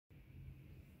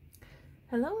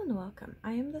Hello and welcome.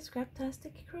 I am the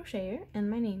Scraptastic crocheter and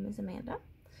my name is Amanda.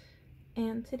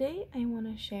 And today I want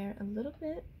to share a little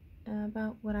bit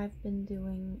about what I've been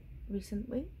doing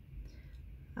recently.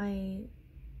 I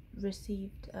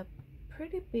received a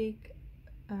pretty big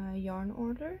yarn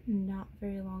order not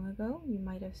very long ago. You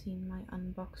might have seen my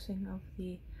unboxing of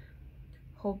the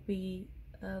Hobbii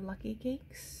Lucky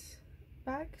Cakes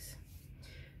bags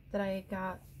that I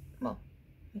got. Well,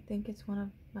 I think it's one of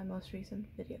my most recent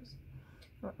videos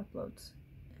or uploads.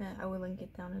 I will link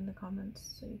it down in the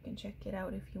comments so you can check it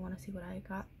out if you want to see what I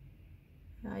got.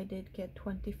 I did get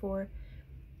 24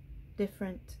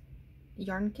 different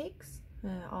yarn cakes,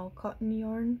 all cotton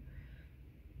yarn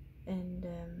and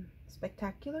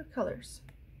spectacular colors.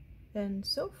 And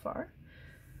so far,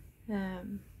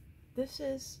 this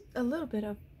is a little bit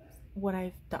of what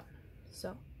I've done.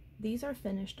 So these are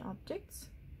finished objects,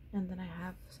 and then I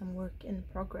have some work in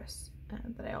progress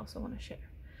that I also want to share.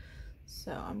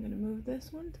 So I'm going to move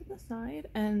this one to the side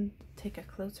and take a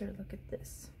closer look at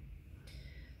this.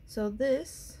 So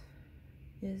this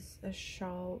is a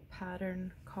shawl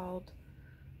pattern called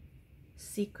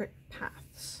Secret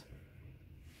Paths.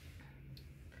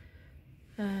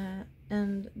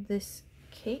 And this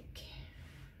cake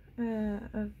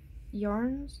of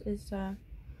yarns is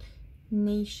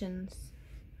Nations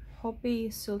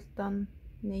Hobbii Sultan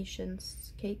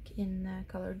Nations cake in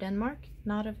color Denmark.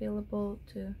 Not available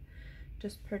to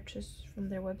just purchase from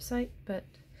their website, but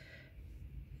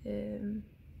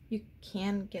you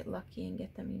can get lucky and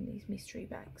get them in these mystery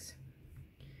bags.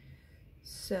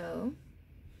 So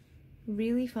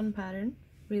really fun pattern,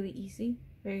 really easy,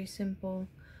 very simple,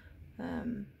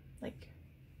 like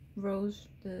rows,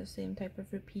 the same type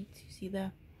of repeats. You see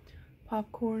the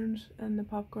popcorns, and the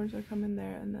popcorns are coming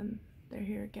there and then they're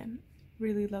here again.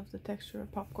 Really love the texture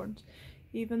of popcorns,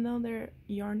 even though they're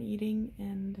yarn eating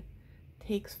and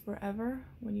takes forever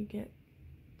when you get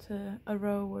to a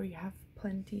row where you have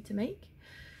plenty to make,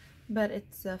 but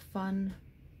it's a fun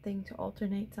thing to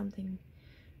alternate something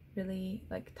really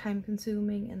like time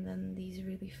consuming and then these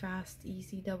really fast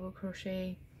easy double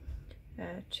crochet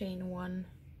chain one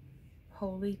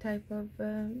holy type of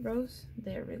rows.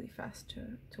 They're really fast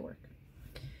to work.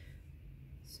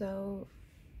 So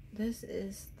this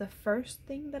is the first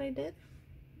thing that I did,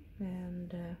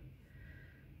 and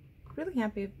really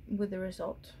happy with the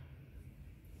result.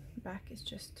 Back is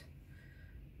just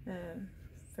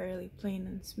fairly plain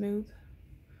and smooth.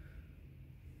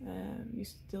 You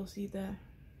still see the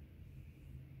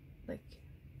like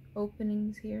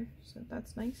openings here, so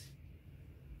that's nice.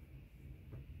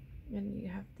 And you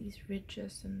have these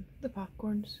ridges and the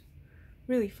popcorns.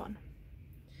 Really fun.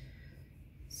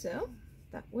 So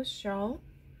that was shawl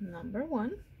number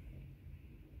 1.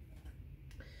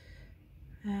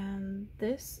 And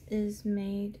this is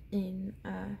made in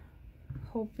a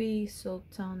Hobbii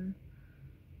Sultan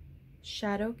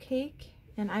shadow cake,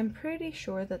 and I'm pretty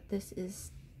sure that this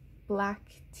is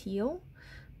black teal.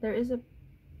 There is a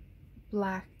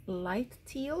black light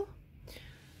teal,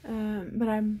 but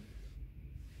I'm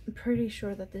pretty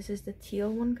sure that this is the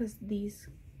teal one because these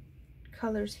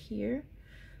colors here,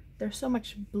 there's so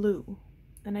much blue,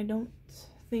 and I don't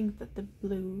think that the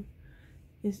blue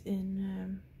is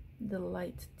in the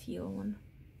light teal one,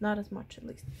 not as much at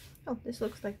least. Oh, this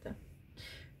looks like the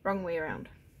wrong way around.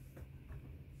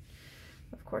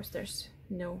 Of course there's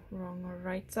no wrong or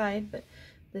right side, but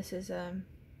this is a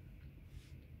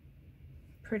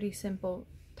pretty simple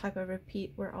type of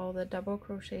repeat where all the double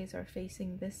crochets are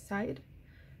facing this side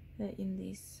in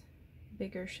these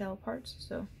bigger shell parts.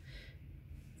 So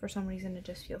for some reason it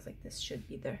just feels like this should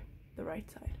be the right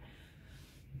side.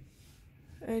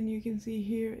 And you can see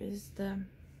here is the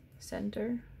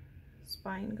center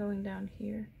spine going down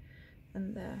here,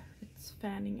 and it's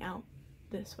fanning out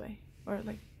this way, or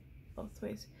like both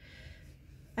ways.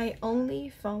 I only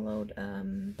followed a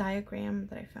diagram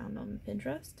that I found on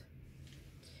Pinterest,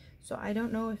 so I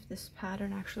don't know if this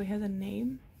pattern actually has a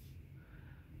name,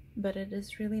 but it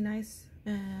is really nice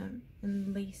and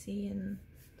lacy and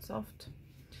soft.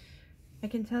 I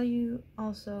can tell you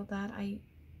also that I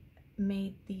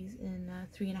made these in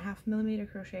a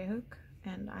 3.5mm crochet hook,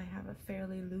 and I have a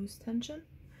fairly loose tension,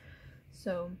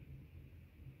 so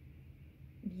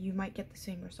you might get the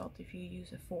same result if you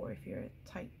use a 4 if you're a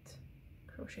tight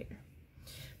crocheter.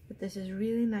 But this is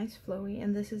really nice flowy,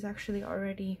 and this is actually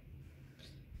already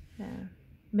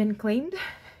been claimed.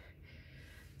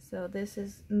 So this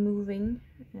is moving.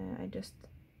 I just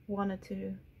wanted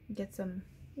to get some,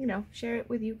 you know, share it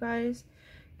with you guys,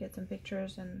 get some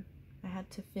pictures, and I had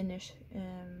to finish.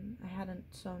 I hadn't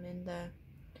sewn in the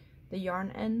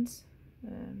yarn ends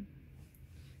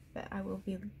but I will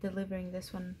be delivering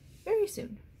this one very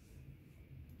soon.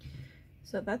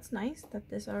 So that's nice that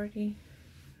this already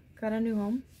got a new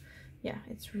home. Yeah,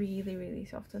 it's really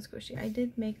soft and squishy. I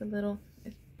did make a little,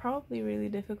 it's probably really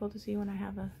difficult to see when I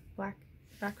have a black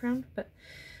background, but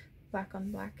black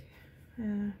on black.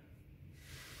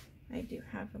 I do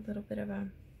have a little bit of a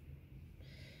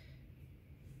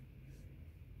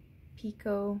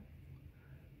picot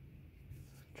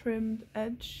trimmed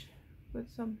edge with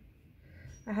some,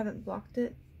 I haven't blocked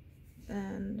it,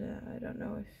 and I don't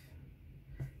know if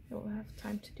I will have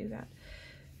time to do that.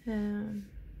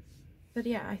 But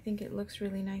yeah, I think it looks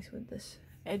really nice with this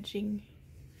edging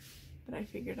that I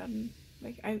figured out.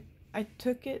 Like I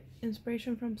took it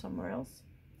inspiration from somewhere else,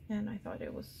 and I thought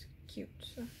it was cute,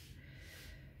 so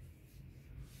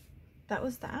that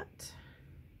was that.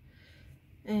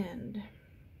 And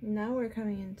now we're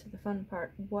coming into the fun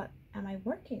part. What am I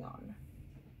working on?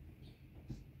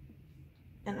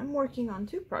 And I'm working on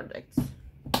two projects,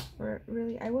 or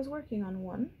really I was working on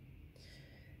one,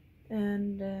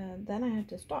 and then I had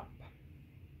to stop.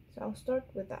 So I'll start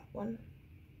with that one,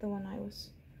 the one I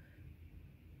was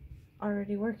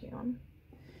already working on.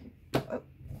 Oh,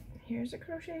 here's a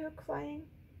crochet hook flying.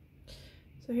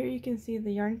 So here you can see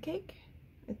the yarn cake.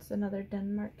 It's another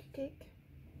Denmark cake.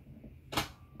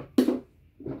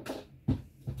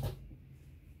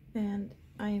 And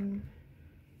I'm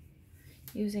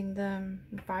using the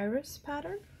virus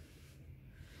pattern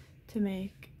to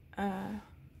make a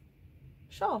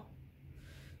shawl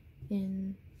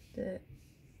in the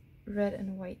red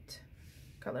and white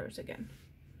colors again.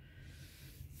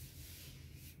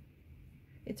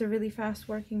 It's a really fast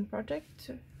working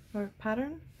project or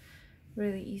pattern,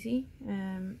 really easy.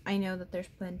 I know that there's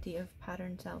plenty of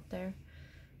patterns out there.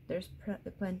 There's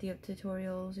plenty of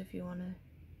tutorials if you want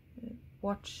to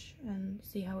watch and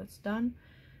see how it's done.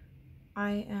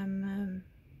 I am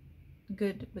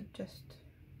good with just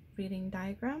reading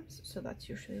diagrams, so that's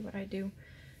usually what I do.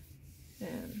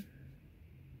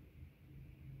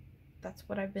 That's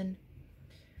what I've been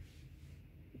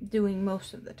doing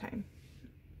most of the time.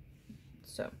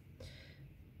 So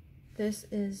this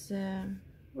is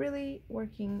really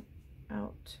working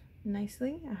out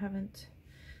nicely. I haven't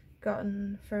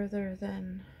gotten further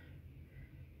than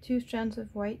 2 strands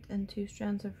of white and 2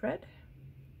 strands of red,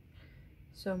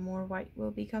 so more white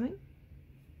will be coming,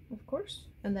 of course,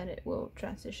 and then it will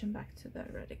transition back to the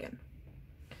red again.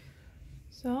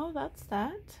 So that's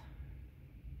that.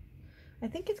 I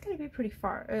think it's gonna be pretty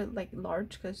far, like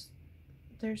large, because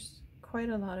there's quite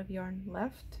a lot of yarn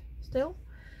left still,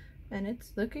 and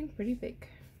it's looking pretty big.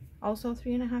 Also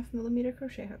 3.5mm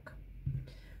crochet hook.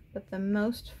 But the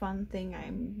most fun thing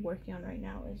I'm working on right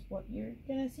now is what you're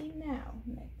gonna see now,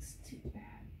 next to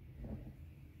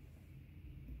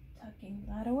tucking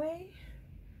that away.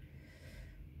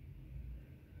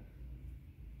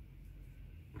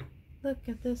 Look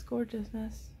at this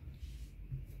gorgeousness.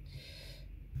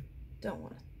 Don't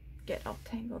want to get all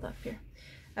tangled up here.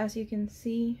 As you can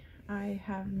see, I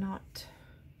have not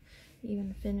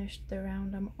even finished the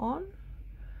round I'm on.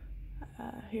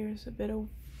 Here's a bit of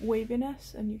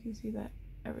waviness, and you can see that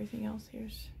everything else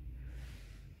here's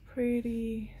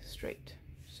pretty straight.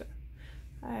 So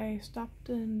I stopped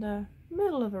in the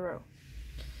middle of a row,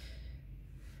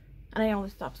 and I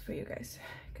always stopped for you guys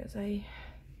because I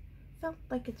felt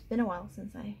like it's been a while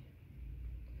since I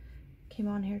came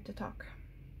on here to talk.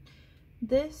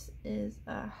 This is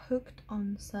a hooked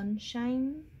on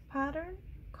sunshine pattern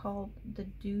called the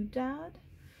Doodad,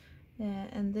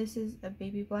 and this is a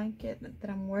baby blanket that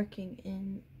I'm working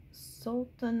in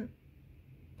Sultan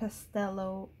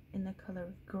Pastello in the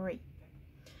color Grape.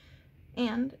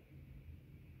 And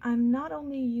I'm not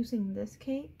only using this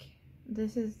cake,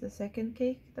 this is the second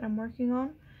cake that I'm working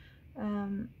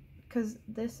on, because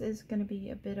this is going to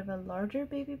be a bit of a larger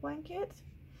baby blanket,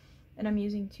 and I'm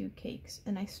using 2 cakes,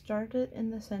 and I started in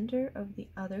the center of the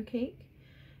other cake,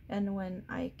 and when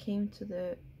I came to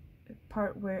the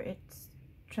part where it's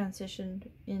transitioned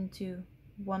into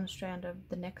 1 strand of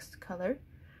the next color,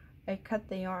 I cut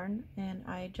the yarn and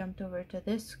I jumped over to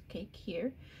this cake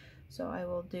here. So I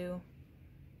will do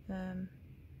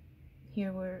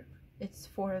here where it's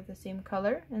 4 of the same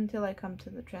color until I come to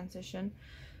the transition,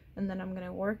 and then I'm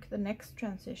gonna work the next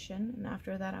transition, and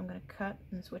after that I'm gonna cut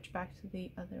and switch back to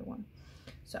the other one.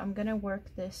 So I'm gonna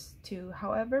work this to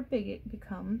however big it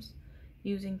becomes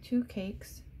using 2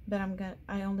 cakes, but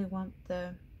I only want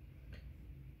the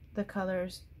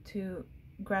colors to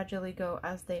gradually go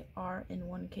as they are in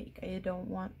 1 cake. I don't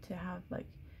want to have like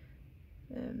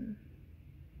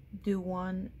do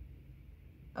 1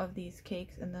 of these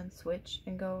cakes and then switch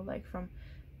and go like from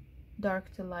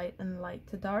dark to light and light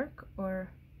to dark,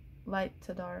 or light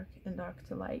to dark and dark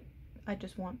to light. I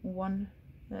just want one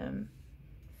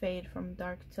fade from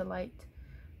dark to light,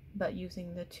 but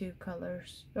using the two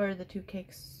colors or the two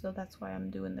cakes, so that's why I'm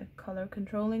doing the color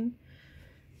controlling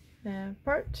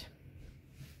part.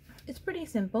 It's pretty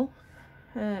simple.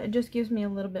 It just gives me a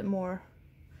little bit more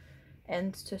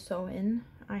ends to sew in.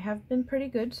 I have been pretty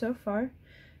good so far,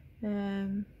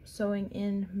 sewing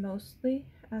in mostly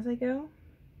as I go.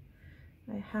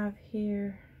 I have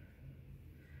here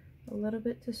a little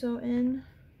bit to sew in,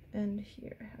 and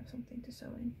here I have something to sew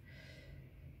in.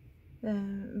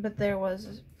 But there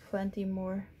was plenty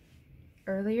more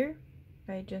earlier.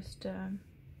 I just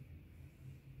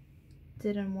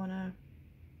didn't want to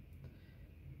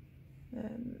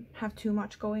have too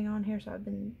much going on here, so I've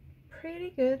been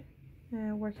pretty good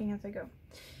working as I go.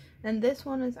 And this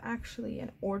one is actually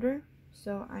an order,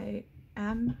 so I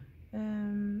am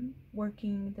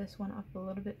working this one up a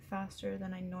little bit faster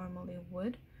than I normally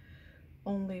would,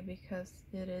 only because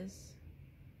it is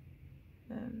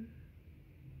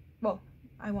well,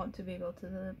 I want to be able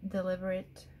to deliver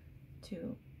it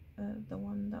to the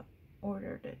one that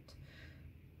ordered it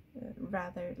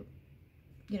rather,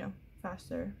 you know,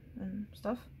 faster and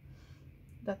stuff.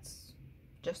 That's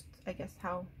just, I guess,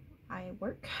 how I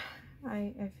work.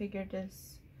 I figured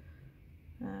this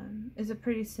is a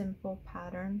pretty simple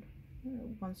pattern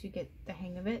once you get the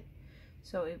hang of it,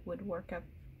 so it would work up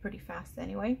pretty fast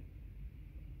anyway.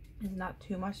 It's not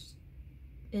too much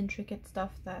intricate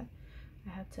stuff that I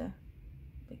had to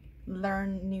like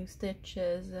learn new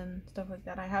stitches and stuff like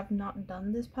that. I have not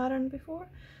done this pattern before,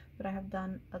 but I have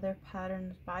done other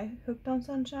patterns by Hooked on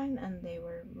Sunshine, and they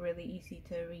were really easy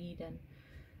to read and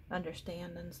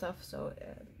understand and stuff, so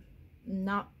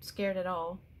not scared at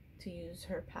all to use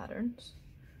her patterns.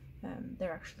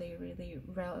 They're actually really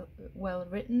well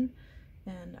written,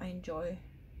 and I enjoy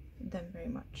them very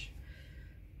much.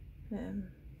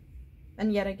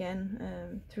 And yet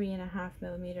again,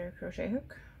 3.5mm crochet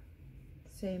hook,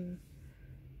 same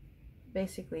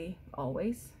basically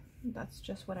always. That's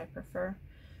just what I prefer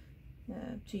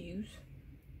to use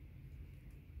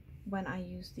when I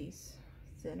use these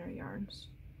thinner yarns.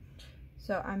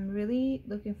 So I'm really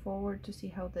looking forward to see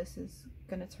how this is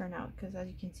gonna turn out, because as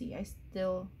you can see, I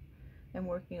still am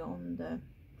working on the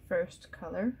first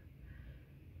color,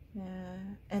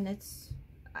 and it's,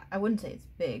 I wouldn't say it's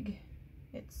big,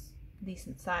 it's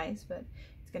decent size, but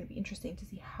it's gonna be interesting to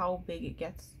see how big it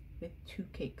gets with two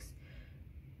cakes.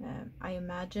 I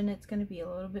imagine it's gonna be a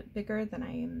little bit bigger than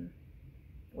I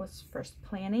was first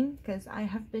planning, because I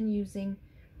have been using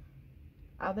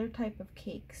other type of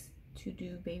cakes to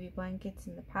do baby blankets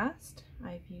in the past.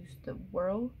 I've used the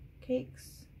whirl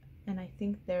cakes, and I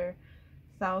think they're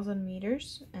 1,000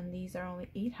 meters, and these are only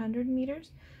 800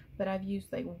 meters, but I've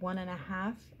used like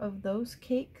 1.5 of those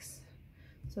cakes,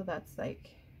 so that's like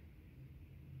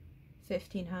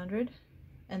 1,500,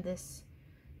 and this,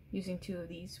 using 2 of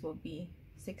these, will be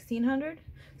 1,600.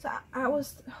 So I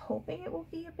was hoping it will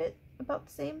be a bit about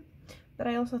the same, but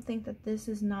I also think that this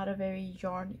is not a very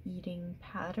yarn eating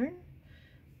pattern,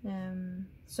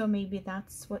 so maybe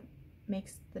that's what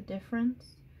makes the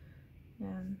difference.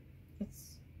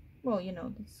 It's, well, you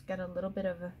know, it's got a little bit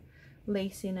of a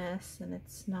laciness, and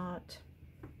it's not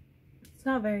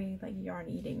very like yarn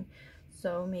eating,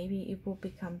 so maybe it will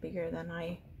become bigger than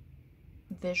I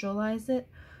visualize it.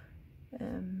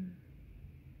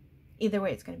 Either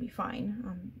way, it's gonna be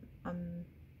fine. I'm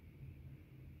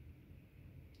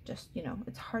just, you know,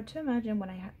 it's hard to imagine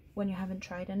when you haven't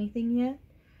tried anything yet.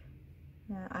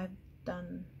 I've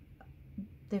done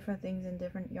different things in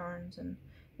different yarns, and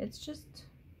it's just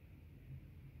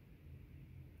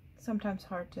sometimes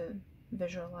hard to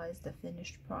visualize the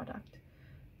finished product.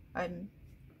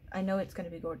 I know it's going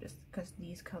to be gorgeous because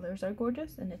these colors are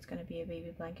gorgeous, and it's going to be a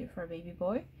baby blanket for a baby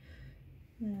boy,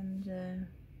 and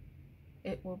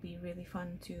it will be really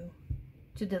fun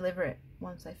to deliver it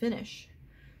once I finish.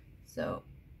 So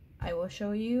I will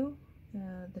show you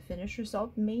the finished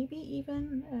result, maybe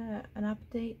even an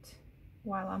update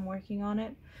while I'm working on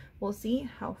it. We'll see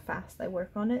how fast I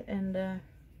work on it, and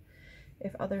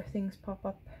if other things pop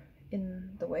up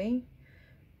in the way.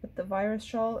 But the virus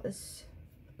shawl is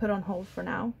put on hold for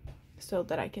now, so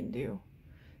that I can do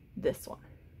this one,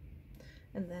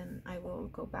 and then I will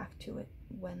go back to it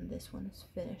when this one is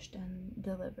finished and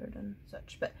delivered and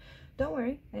such. But don't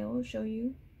worry, I will show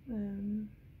you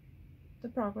the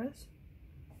progress.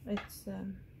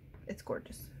 It's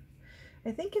gorgeous.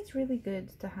 I think it's really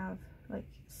good to have like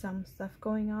some stuff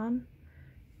going on.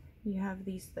 You have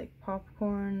these like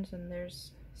popcorns, and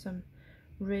there's some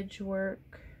ridge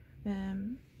work.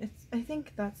 I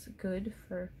think that's good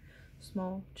for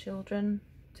small children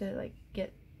to like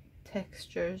get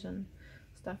textures and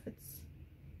stuff. It's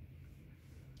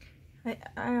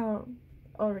I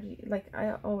already, like,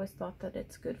 I always thought that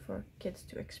it's good for kids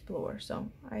to explore,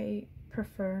 so I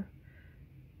prefer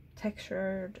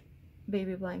textured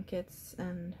baby blankets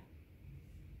and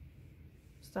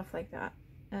stuff like that.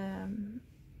 And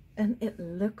it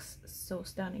looks so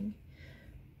stunning.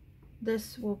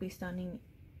 This will be stunning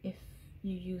if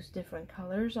you use different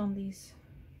colors on these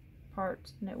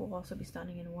parts, and it will also be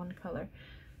stunning in one color.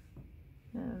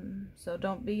 So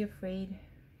don't be afraid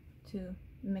to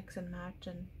mix and match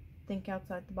and think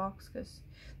outside the box, because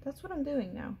that's what I'm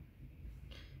doing now.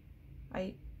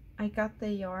 I got the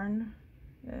yarn,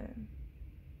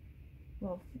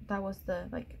 well, that was the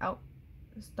like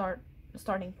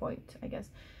starting point, I guess,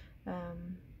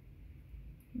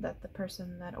 that the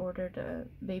person that ordered a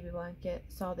baby blanket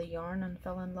saw the yarn and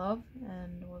fell in love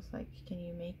and was like, can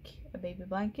you make a baby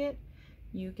blanket?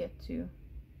 You get to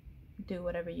do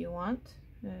whatever you want,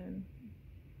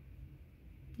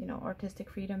 you know, artistic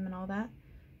freedom and all that.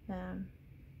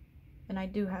 And I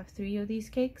do have 3 of these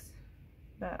cakes,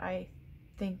 but I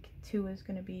think 2 is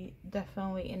going to be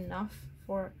definitely enough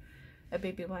for a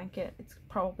baby blanket. It's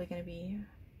probably going to be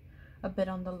a bit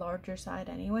on the larger side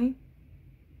anyway,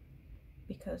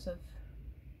 because of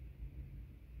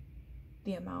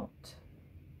the amount,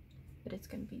 but it's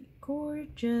gonna be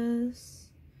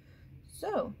gorgeous.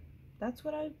 So that's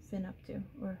what I've been up to,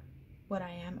 or what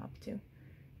I am up to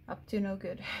no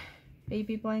good.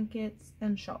 Baby blankets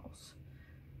and shawls,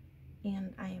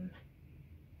 and I am,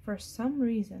 for some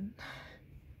reason,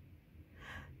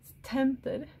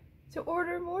 tempted to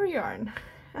order more yarn.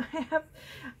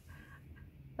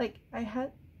 I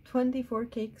had 24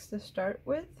 cakes to start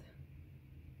with.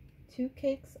 2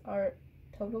 cakes are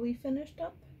totally finished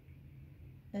up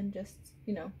and just,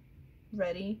 you know,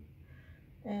 ready,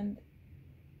 and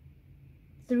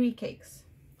 3 cakes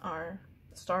are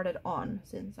started on,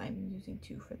 since I'm using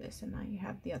 2 for this, and I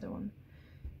have the other one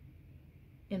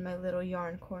in my little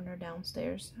yarn corner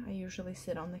downstairs. I usually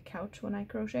sit on the couch when I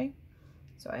crochet,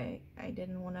 so I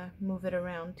didn't want to move it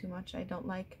around too much. I don't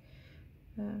like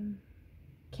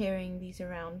carrying these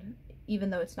around, even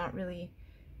though it's not really,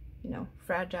 you know,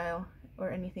 fragile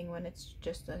or anything when it's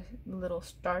just a little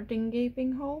starting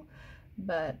gaping hole.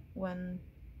 But when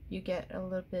you get a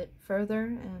little bit further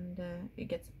and it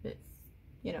gets a bit,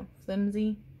 you know,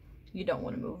 flimsy, you don't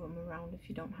want to move them around if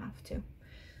you don't have to.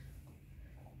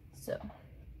 So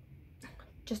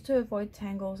just to avoid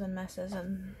tangles and messes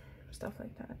and stuff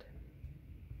like that.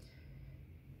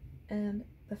 And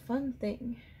the fun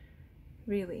thing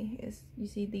really is, you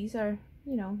see, these are,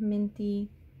 you know,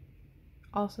 minty,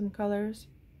 awesome colors,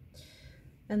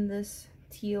 and this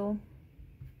teal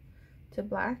to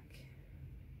black,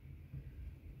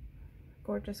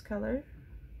 gorgeous color.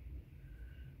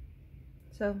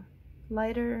 So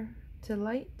lighter to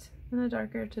light and a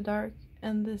darker to dark,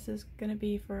 and this is gonna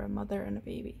be for a mother and a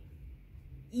baby.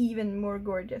 Even more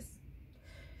gorgeous,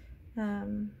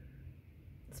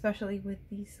 especially with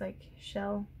these like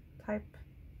shell type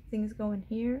things going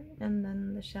here, and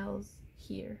then the shells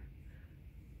here.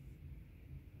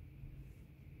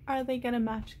 Are they gonna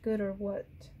match good or what?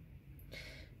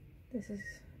 This is,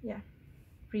 yeah,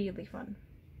 really fun.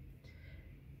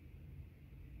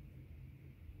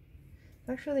 It's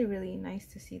actually really nice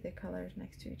to see the colors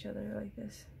next to each other like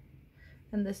this.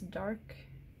 And this dark,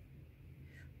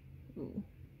 ooh,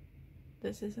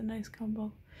 this is a nice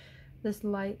combo. This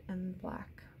light and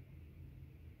black.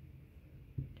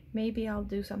 Maybe I'll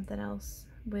do something else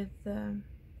with,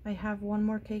 I have 1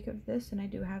 more cake of this, and I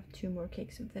do have 2 more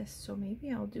cakes of this, so maybe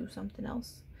I'll do something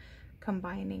else,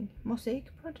 combining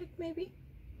mosaic project, maybe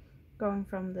going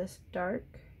from this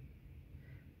dark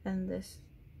and this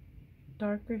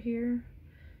darker here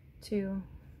to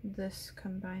this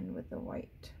combined with the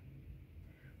white.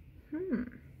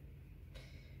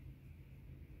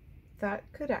 That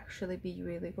could actually be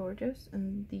really gorgeous,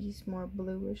 and these more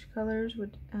bluish colors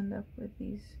would end up with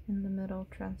these in the middle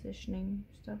transitioning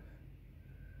stuff.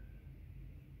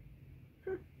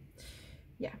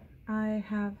 Yeah, I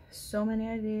have so many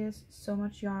ideas, so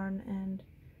much yarn, and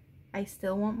I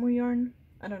still want more yarn.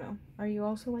 I don't know, are you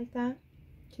also like that?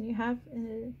 Can you have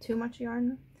too much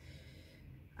yarn?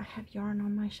 I have yarn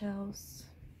on my shelves.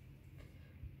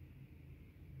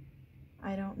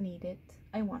 I don't need it,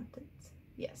 I want it.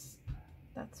 Yes,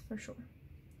 that's for sure.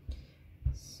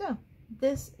 So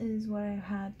this is what I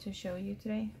had to show you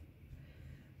today.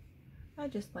 I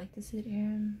just like to sit here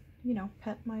and, you know,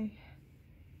 pet my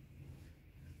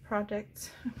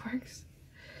project works.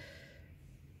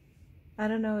 I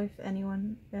don't know if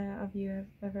anyone of you have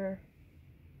ever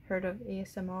heard of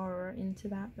ASMR or into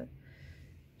that, but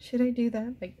Should I do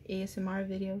that? Like ASMR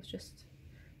videos, just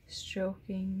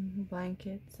stroking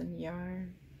blankets and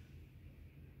yarn.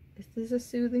 Is this a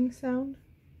soothing sound?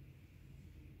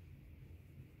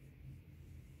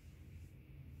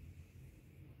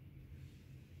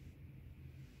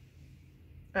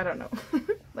 I don't know.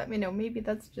 Let me know. Maybe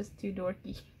that's just too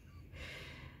dorky.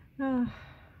 Yeah.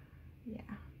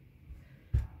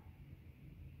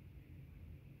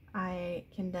 I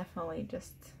can definitely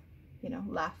just, you know,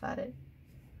 laugh at it.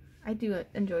 I do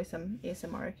enjoy some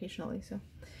ASMR occasionally, so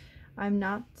I'm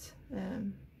not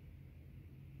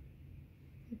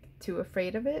too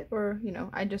afraid of it, or, you know,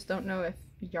 I just don't know if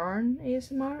yarn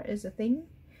ASMR is a thing.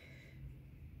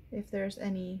 If there's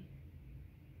any,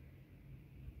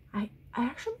 I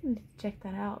actually need to check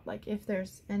that out, like if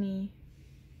there's any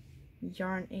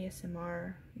yarn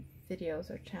ASMR videos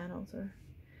or channels, or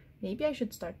maybe I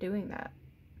should start doing that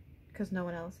because no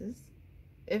one else is.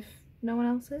 If no one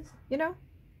else is, you know,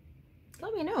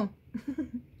 let me know.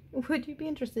 Would you be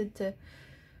interested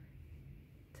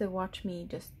to watch me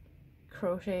just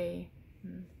crochet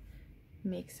and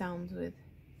make sounds with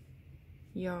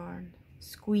yarn,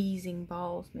 squeezing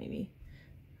balls? Maybe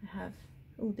I have,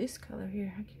 oh, this color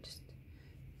here, I can just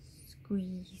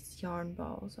squeeze yarn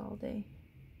balls all day.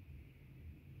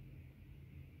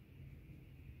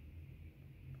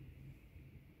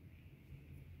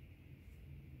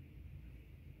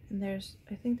 And there's,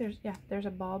 I think there's, yeah, there's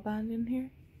a ball band in here.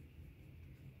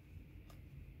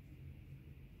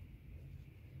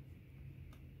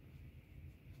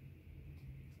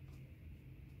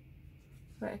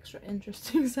 For extra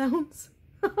interesting sounds.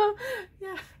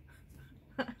 Yeah.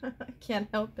 I can't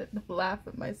help it but laugh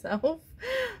at myself.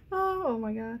 Oh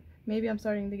my god. Maybe I'm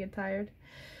starting to get tired.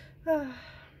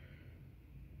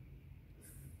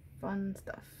 Fun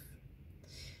stuff.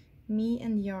 Me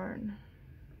and yarn.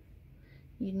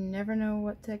 You never know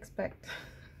what to expect.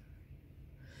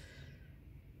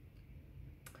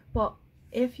 Well,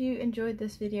 if you enjoyed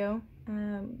this video,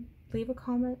 leave a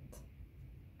comment,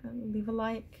 leave a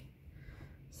like,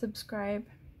 subscribe,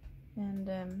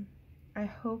 and I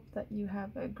hope that you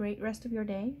have a great rest of your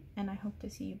day, and I hope to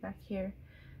see you back here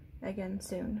again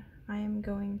soon. I am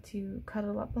going to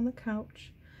cuddle up on the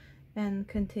couch and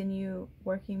continue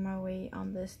working my way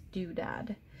on this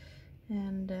doodad.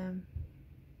 And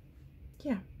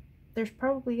yeah, there's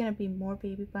probably gonna be more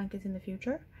baby blankets in the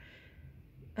future,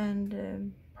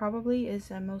 and probably is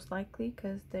most likely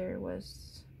because there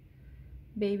was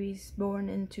babies born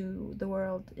into the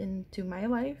world, into my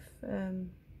life.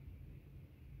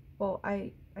 Well,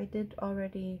 I did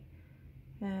already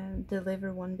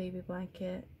deliver one baby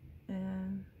blanket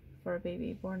for a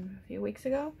baby born a few weeks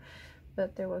ago,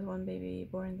 but there was one baby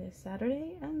born this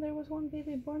Saturday, and there was one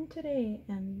baby born today,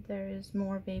 and there is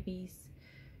more babies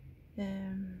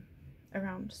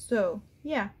around. So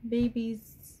yeah,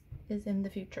 babies is in the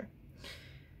future,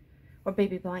 or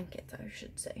baby blankets I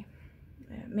should say.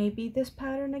 Maybe this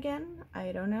pattern again,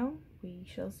 I don't know, we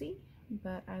shall see,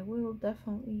 but I will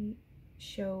definitely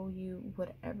show you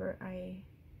whatever I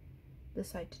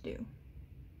decide to do.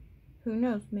 Who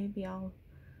knows, maybe I'll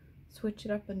switch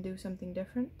it up and do something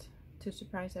different to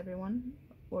surprise everyone,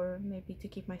 or maybe to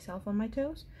keep myself on my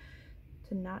toes,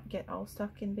 to not get all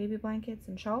stuck in baby blankets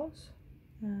and shawls.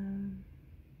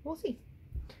 We'll see.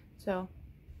 So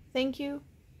thank you,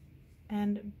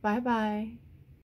 and bye bye.